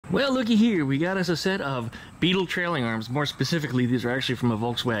Well, looky here, we got us a set of Beetle trailing arms. More specifically, these are actually from a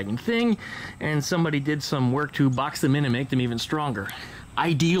Volkswagen thing, and somebody did some work to box them in and make them even stronger.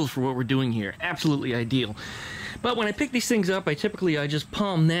 Ideal for what we're doing here, absolutely ideal. But when I pick these things up, I just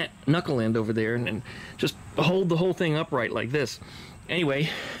palm that knuckle end over there and just hold the whole thing upright like this. Anyway,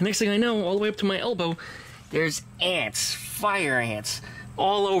 next thing I know, all the way up to my elbow, there's ants, fire ants,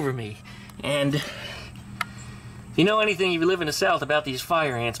 all over me. And if you know anything, if you live in the South, about these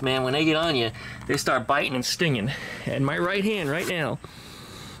fire ants, man, when they get on you, they start biting and stinging. And my right hand right now,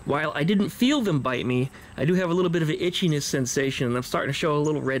 while I didn't feel them bite me, I do have a little bit of an itchiness sensation, and I'm starting to show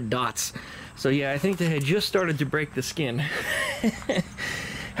little red dots. So yeah, I think they had just started to break the skin.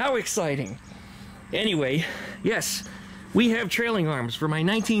 How exciting. Anyway, yes, we have trailing arms for my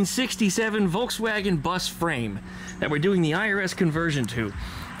 1967 Volkswagen bus frame that we're doing the IRS conversion to.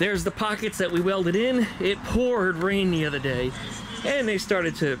 There's the pockets that we welded in. It poured rain the other day, and they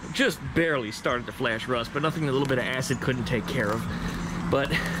started to, just barely started to flash rust, but nothing a little bit of acid couldn't take care of.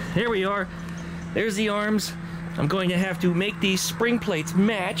 But there we are. There's the arms. I'm going to have to make these spring plates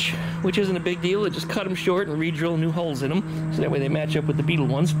match, which isn't a big deal. I just cut them short and re-drill new holes in them, so that way they match up with the Beetle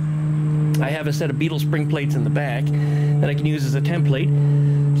ones. I have a set of Beetle spring plates in the back that I can use as a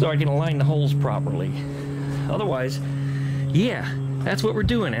template, so I can align the holes properly. Otherwise, yeah, that's what we're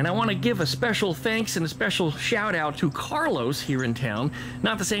doing. And I want to give a special thanks and a special shout out to Carlos here in town.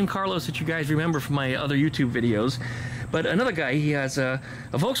 Not the same Carlos that you guys remember from my other YouTube videos, but another guy. He has a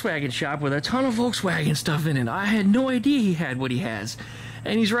Volkswagen shop with a ton of Volkswagen stuff in it. I had no idea he had what he has.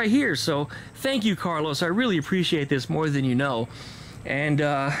 And he's right here, so thank you, Carlos. I really appreciate this more than you know. And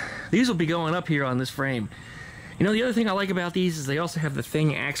these will be going up here on this frame. You know, the other thing I like about these is they also have the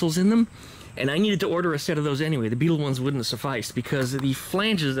thing axles in them. And I needed to order a set of those anyway. The Beetle ones wouldn't have sufficed because the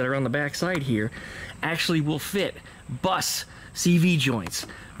flanges that are on the back side here actually will fit bus CV joints.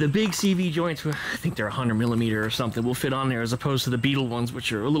 The big CV joints, I think they're 100 millimeter or something, will fit on there as opposed to the Beetle ones,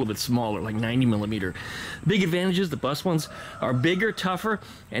 which are a little bit smaller, like 90 millimeter. Big advantages, the bus ones are bigger, tougher,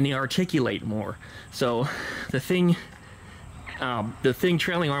 and they articulate more. So the thing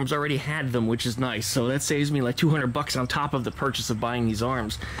trailing arms already had them, which is nice. So that saves me like 200 bucks on top of the purchase of buying these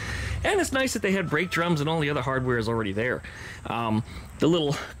arms. And it's nice that they had brake drums and all the other hardware is already there. The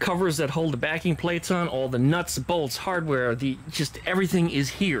little covers that hold the backing plates on, all the nuts, bolts, hardware, just everything is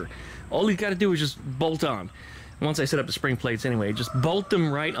here. All you got to do is just bolt on. Once I set up the spring plates anyway, just bolt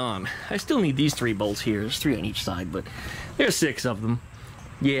them right on. I still need these 3 bolts here. There's 3 on each side, but there's 6 of them.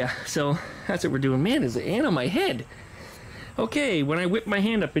 Yeah, so that's what we're doing. Man, there's an ant on my head. Okay, when I whipped my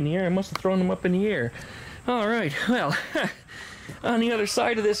hand up in the air, I must have thrown them up in the air. All right, well, on the other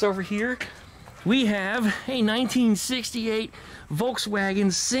side of this over here, we have a 1968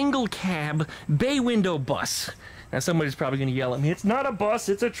 Volkswagen single cab bay window bus. Now somebody's probably going to yell at me, it's not a bus,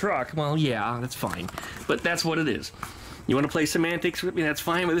 it's a truck. Well, yeah, that's fine, but that's what it is. You want to play semantics with me, that's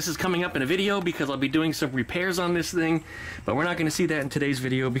fine, but this is coming up in a video because I'll be doing some repairs on this thing, but we're not going to see that in today's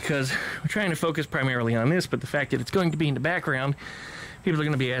video because we're trying to focus primarily on this, but the fact that it's going to be in the background, people are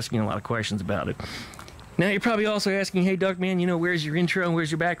going to be asking a lot of questions about it. Now you're probably also asking, hey Duckman, you know, where's your intro,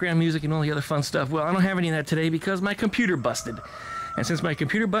 where's your background music and all the other fun stuff? Well, I don't have any of that today because my computer busted. And since my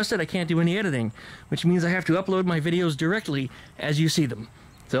computer busted, I can't do any editing, which means I have to upload my videos directly as you see them.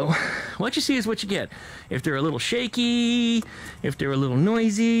 So, what you see is what you get. If they're a little shaky, if they're a little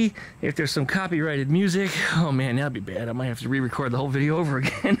noisy, if there's some copyrighted music, oh man, that'd be bad. I might have to re-record the whole video over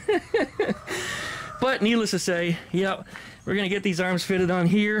again. But needless to say, yep, we're going to get these arms fitted on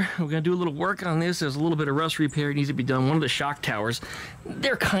here. We're going to do a little work on this. There's a little bit of rust repair that needs to be done. One of the shock towers,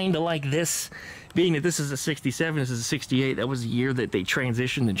 they're kind of like this. Being that this is a 67, this is a 68, that was the year that they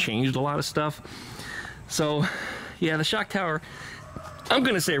transitioned and changed a lot of stuff. So, yeah, the shock tower, I'm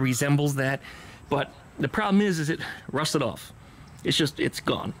going to say resembles that, but the problem is it rusted off. It's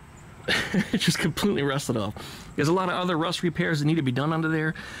gone. It's just completely rusted off. There's a lot of other rust repairs that need to be done under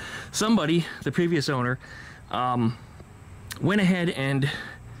there. Somebody, the previous owner, went ahead and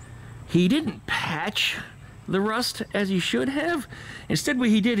he didn't patch the rust as he should have. Instead, what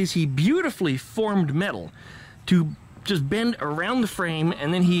he did is he beautifully formed metal to just bend around the frame,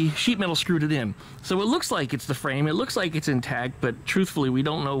 and then he sheet metal screwed it in. So it looks like it's the frame, it looks like it's intact, but truthfully we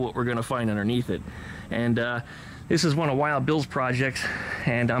don't know what we're going to find underneath it. And this is one of Wild Bill's projects,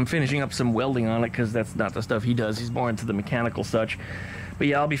 and I'm finishing up some welding on it because that's not the stuff he does. He's more into the mechanical such. But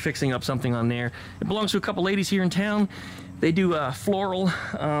yeah, I'll be fixing up something on there. It belongs to a couple ladies here in town. They do floral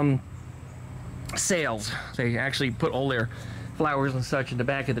sails. They actually put all their flowers and such in the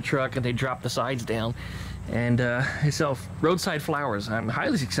back of the truck, and they drop the sides down. And they sell roadside flowers. I'm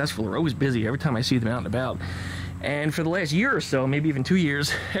highly successful. They're always busy every time I see them out and about. And for the last year or so, maybe even 2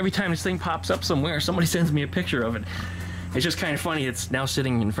 years, every time this thing pops up somewhere, somebody sends me a picture of it. It's just kind of funny. It's now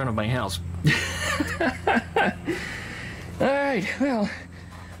sitting in front of my house. Alright, well,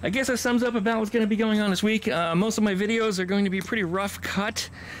 I guess that sums up about what's going to be going on this week. Most of my videos are going to be pretty rough cut.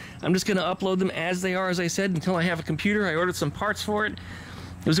 I'm just going to upload them as they are, as I said, until I have a computer. I ordered some parts for it.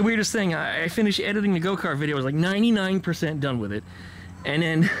 It was the weirdest thing. I finished editing the go-kart video. I was like 99% done with it. And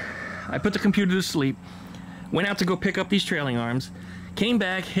then I put the computer to sleep, went out to go pick up these trailing arms, came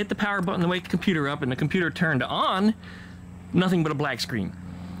back, hit the power button to wake the computer up, and the computer turned on. Nothing but a black screen.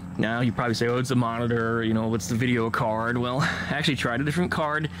 Now, you probably say, oh, it's a monitor, you know, what's the video card? Well, I actually tried a different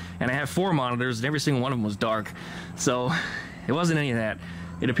card, and I have 4 monitors, and every single one of them was dark. So, it wasn't any of that.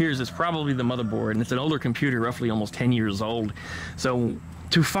 It appears it's probably the motherboard, and it's an older computer, roughly almost 10 years old. So,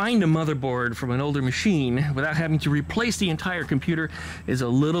 to find a motherboard from an older machine without having to replace the entire computer is a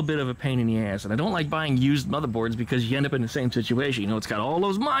little bit of a pain in the ass. And I don't like buying used motherboards because you end up in the same situation. You know, it's got all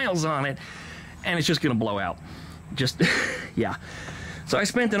those miles on it, and it's just going to blow out. Just, yeah. So I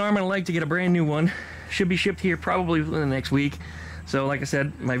spent an arm and a leg to get a brand new one. Should be shipped here probably within the next week. So like I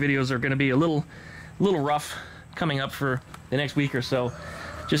said, my videos are going to be a little rough coming up for the next week or so.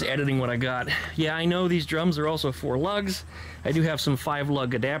 Just editing what I got. Yeah, I know these drums are also 4 lugs. I do have some 5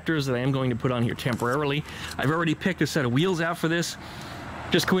 lug adapters that I am going to put on here temporarily. I've already picked a set of wheels out for this.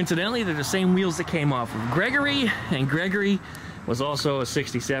 Just coincidentally, they're the same wheels that came off of Gregory, and Gregory was also a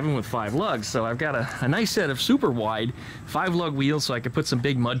 67 with 5 lugs. So I've got a nice set of super wide 5 lug wheels so I could put some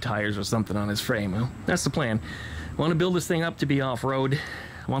big mud tires or something on his frame. Well, that's the plan. I want to build this thing up to be off-road.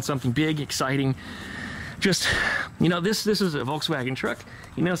 I want something big, exciting. Just, you know, this is a Volkswagen truck.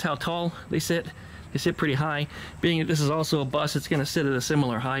 You notice how tall they sit? They sit pretty high. Being that this is also a bus, it's going to sit at a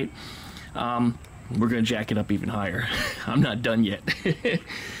similar height. We're going to jack it up even higher. I'm not done yet. I'm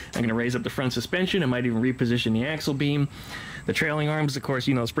going to raise up the front suspension. I might even reposition the axle beam. The trailing arms, of course,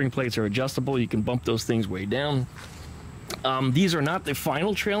 you know, spring plates are adjustable. You can bump those things way down. These are not the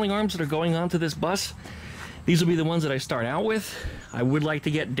final trailing arms that are going onto this bus. These will be the ones that I start out with. I would like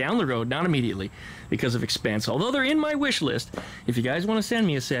to get down the road, not immediately, because of expense. Although they're in my wish list. If you guys want to send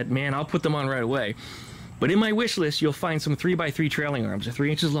me a set, man, I'll put them on right away. But in my wish list, you'll find some 3x3 trailing arms. They're 3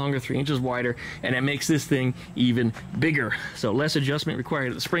 inches longer, 3 inches wider, and that makes this thing even bigger. So less adjustment required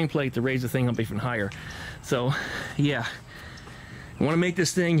at the spring plate to raise the thing up even higher. So, yeah. I want to make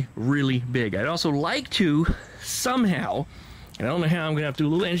this thing really big. I'd also like to, somehow, and I don't know how, I'm going to have to do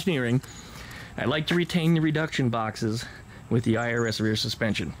a little engineering, I'd like to retain the reduction boxes with the IRS rear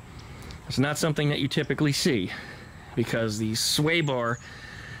suspension. It's not something that you typically see, because the sway bar,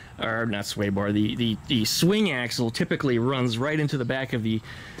 or not sway bar, the swing axle typically runs right into the back of the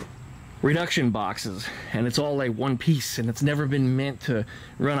reduction boxes, and it's all like one piece, and it's never been meant to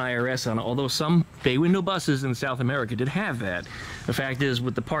run IRS on it, although some bay window buses in South America did have that. The fact is,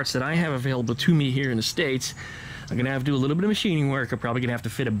 with the parts that I have available to me here in the States, I'm going to have to do a little bit of machining work. I'm probably going to have to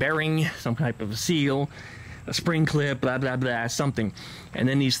fit a bearing, some type of a seal, a spring clip, blah, blah, blah, something. And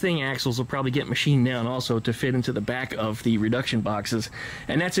then these thing axles will probably get machined down also to fit into the back of the reduction boxes.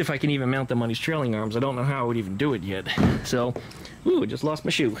 And that's if I can even mount them on these trailing arms. I don't know how I would even do it yet. So, ooh, I just lost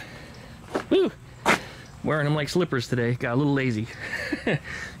my shoe. Woo! Wearing them like slippers today. Got a little lazy.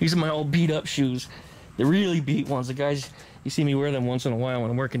 These are my old beat up shoes. The really beat ones. The guys, you see me wear them once in a while when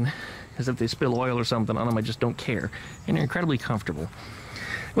I'm working, as if they spill oil or something on them. I just don't care. And they're incredibly comfortable.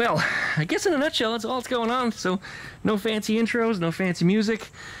 Well, I guess in a nutshell, that's all that's going on. So, no fancy intros, no fancy music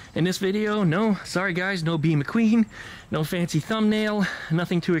in this video. No, sorry guys, no B. McQueen, no fancy thumbnail,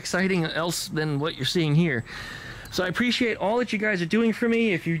 nothing too exciting else than what you're seeing here. So I appreciate all that you guys are doing for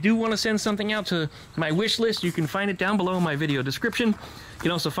me. If you do want to send something out to my wish list, you can find it down below in my video description. You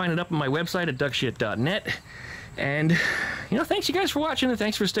can also find it up on my website at duckshit.net. And, you know, thanks you guys for watching, and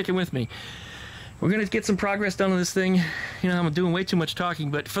thanks for sticking with me. We're going to get some progress done on this thing. You know, I'm doing way too much talking,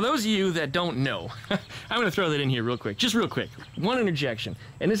 but for those of you that don't know, I'm going to throw that in here real quick. Just real quick. One interjection.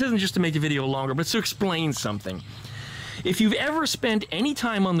 And this isn't just to make the video longer, but to explain something. If you've ever spent any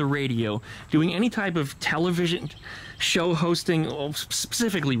time on the radio doing any type of television show hosting, or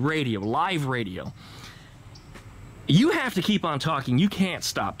specifically radio, live radio, you have to keep on talking. You can't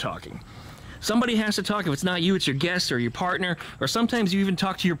stop talking. Somebody has to talk. If it's not you, it's your guest or your partner, or sometimes you even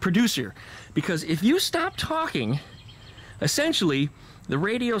talk to your producer. Because if you stop talking, essentially, the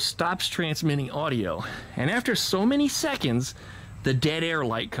radio stops transmitting audio. And after so many seconds, the dead air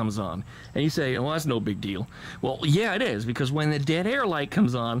light comes on. And you say, well, that's no big deal. Well, yeah, it is, because when the dead air light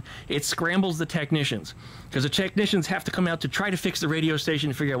comes on, it scrambles the technicians. Because the technicians have to come out to try to fix the radio station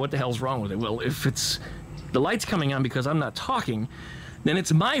and figure out what the hell's wrong with it. Well, if it's the light's coming on because I'm not talking, then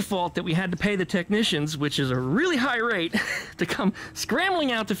it's my fault that we had to pay the technicians, which is a really high rate, to come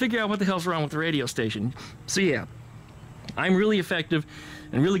scrambling out to figure out what the hell's wrong with the radio station. So yeah, I'm really effective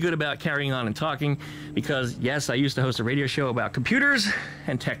and really good about carrying on and talking because, yes, I used to host a radio show about computers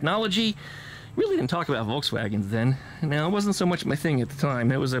and technology. Really didn't talk about Volkswagens then. Now, it wasn't so much my thing at the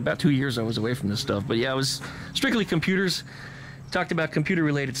time. It was about 2 years I was away from this stuff. But yeah, it was strictly computers. Talked about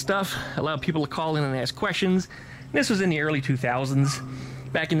computer-related stuff, allowed people to call in and ask questions. This was in the early 2000s.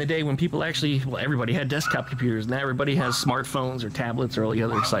 Back in the day when people actually, well, everybody had desktop computers. Now everybody has smartphones or tablets or all the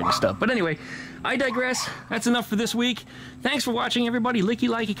other exciting stuff. But anyway, I digress. That's enough for this week. Thanks for watching, everybody. Licky,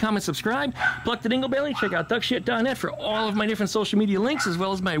 likey, comment, subscribe. Pluck the dingle belly. Check out duckshit.net for all of my different social media links, as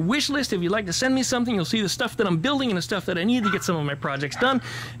well as my wish list. If you'd like to send me something, you'll see the stuff that I'm building and the stuff that I need to get some of my projects done.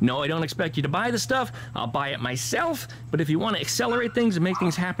 No, I don't expect you to buy the stuff. I'll buy it myself. But if you want to accelerate things and make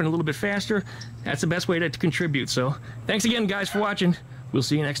things happen a little bit faster, that's the best way to contribute. So thanks again, guys, for watching. We'll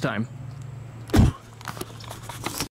see you next time.